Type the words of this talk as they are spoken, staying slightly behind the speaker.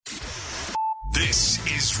This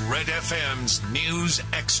is Red FM's News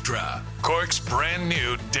Extra, Cork's brand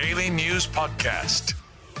new daily news podcast.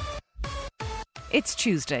 It's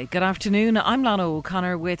Tuesday. Good afternoon. I'm Lana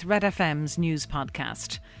O'Connor with Red FM's News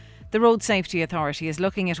Podcast. The Road Safety Authority is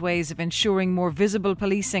looking at ways of ensuring more visible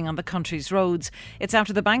policing on the country's roads. It's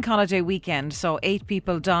after the bank holiday weekend saw 8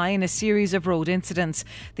 people die in a series of road incidents.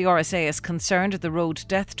 The RSA is concerned at the road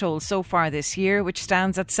death toll so far this year, which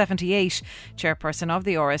stands at 78. Chairperson of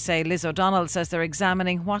the RSA, Liz O'Donnell, says they're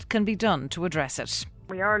examining what can be done to address it.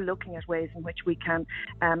 We are looking at ways in which we can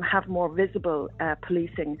have more visible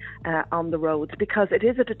policing on the roads, because it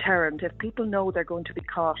is a deterrent. If people know they're going to be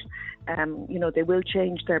caught, they will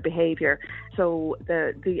change their behaviour. So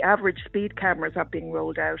the average speed cameras are being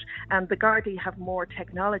rolled out, and the Gardaí have more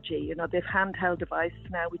technology. They've handheld devices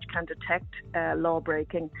now which can detect law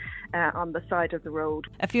breaking on the side of the road.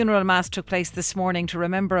 A funeral mass took place this morning to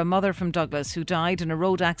remember a mother from Douglas who died in a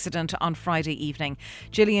road accident on Friday evening.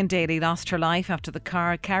 Gillian Daly lost her life after the car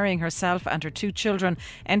carrying herself and her 2 children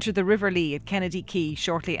entered the River Lee at Kennedy Quay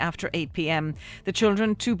shortly after 8 p.m. The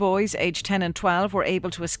children, 2 boys aged 10 and 12, were able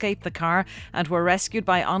to escape the car and were rescued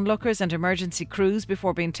by onlookers and emergency crews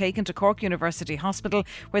before being taken to Cork University Hospital,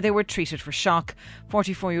 where they were treated for shock.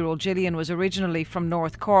 44-year-old Gillian was originally from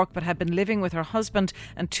North Cork but had been living with her husband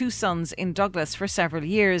and 2 sons in Douglas for several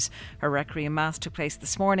years. Her requiem mass took place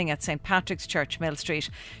this morning at St Patrick's Church, Mill Street.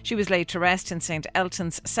 She was laid to rest in St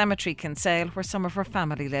Elton's Cemetery, Kinsale, where some of her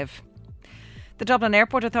family live. The Dublin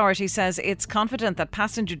Airport Authority says it's confident that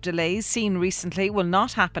passenger delays seen recently will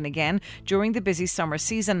not happen again during the busy summer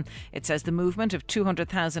season. It says the movement of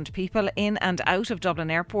 200,000 people in and out of Dublin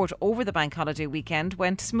Airport over the bank holiday weekend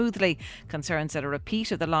went smoothly. Concerns that a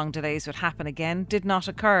repeat of the long delays would happen again did not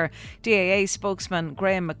occur. DAA spokesman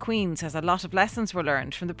Graham McQueen says a lot of lessons were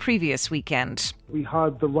learned from the previous weekend. We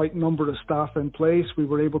had the right number of staff in place. We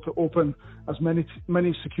were able to open as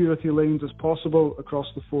many security lanes as possible across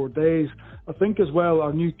the 4 days. I think as well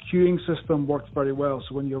our new queuing system worked very well.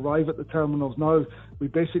 So when you arrive at the terminals now, we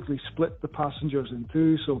basically split the passengers in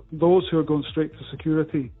 2. So those who are going straight to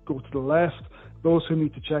security go to the left. Those who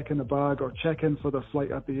need to check in a bag or check in for their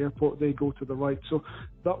flight at the airport, they go to the right. So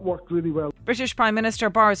that worked really well. British Prime Minister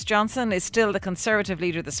Boris Johnson is still the Conservative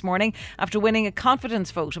leader this morning after winning a confidence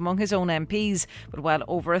vote among his own MPs. But well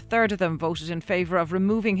over a third of them voted in favour of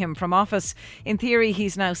removing him from office. In theory,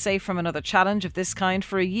 he's now safe from another challenge of this kind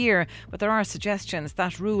for a year. But there are suggestions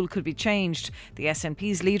that rule could be changed. The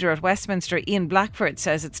SNP's leader at Westminster, Ian Blackford,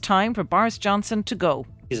 says it's time for Boris Johnson to go.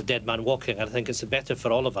 He's a dead man walking, and I think it's better for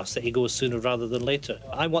all of us that he goes sooner rather than later.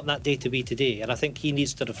 I want that day to be today, and I think he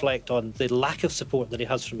needs to reflect on the lack of support that he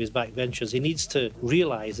has from his backbenchers. He needs to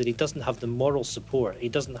realise that he doesn't have the moral support. He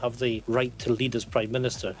doesn't have the right to lead as Prime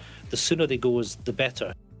Minister. The sooner he goes, the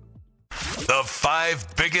better. The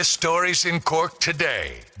 5 biggest stories in Cork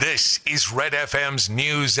today. This is Red FM's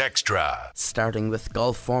News Extra. Starting with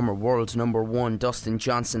golf, former world number 1 Dustin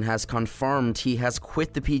Johnson has confirmed he has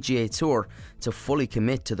quit the PGA Tour to fully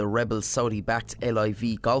commit to the Rebel Saudi-backed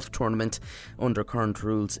LIV golf tournament. Under current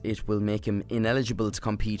rules, it will make him ineligible to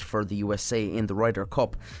compete for the USA in the Ryder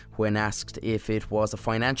Cup. When asked if it was a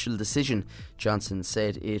financial decision, Johnson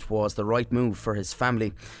said it was the right move for his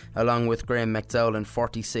family. Along with Graham McDowell and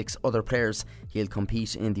 46 other players, he'll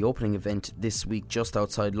compete in the opening event this week just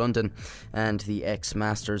outside London. And the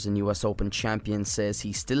ex-Masters and US Open champion says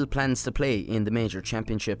he still plans to play in the major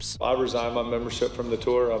championships. I resigned my membership from the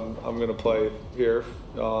tour. I'm going to play here,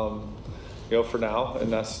 for now,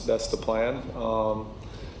 and that's the plan.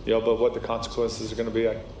 But what the consequences are going to be,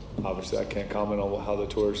 obviously I can't comment on how the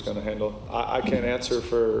tour is going to handle. I can't answer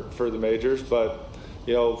for the majors, but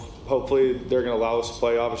hopefully they're going to allow us to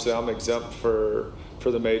play. Obviously I'm exempt for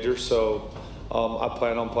the majors, so I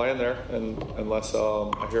plan on playing there unless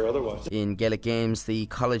I hear otherwise. In Gaelic games, the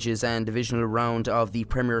colleges and divisional round of the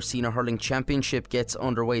Premier Senior Hurling Championship gets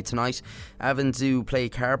underway tonight. Avondhu play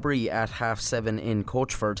Carbery at 7:30 in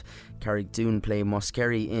Coachford. Carrickdoon play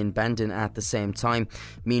Muskerry in Bandon at the same time.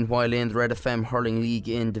 Meanwhile, in the Red FM Hurling League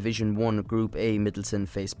in Division 1 Group A, Middleton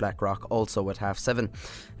face Blackrock also at 7:30.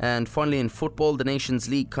 And finally in football, the Nations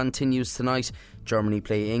League continues tonight. Germany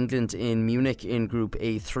play England in Munich in Group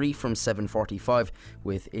A3 from 7:45,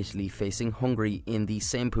 with Italy facing Hungary in the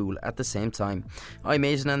same pool at the same time. I'm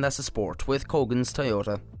Aidan and that's a sport with Cogan's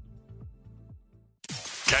Toyota.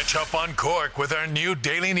 Catch up on Cork with our new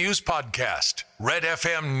daily news podcast, Red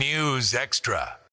FM News Extra.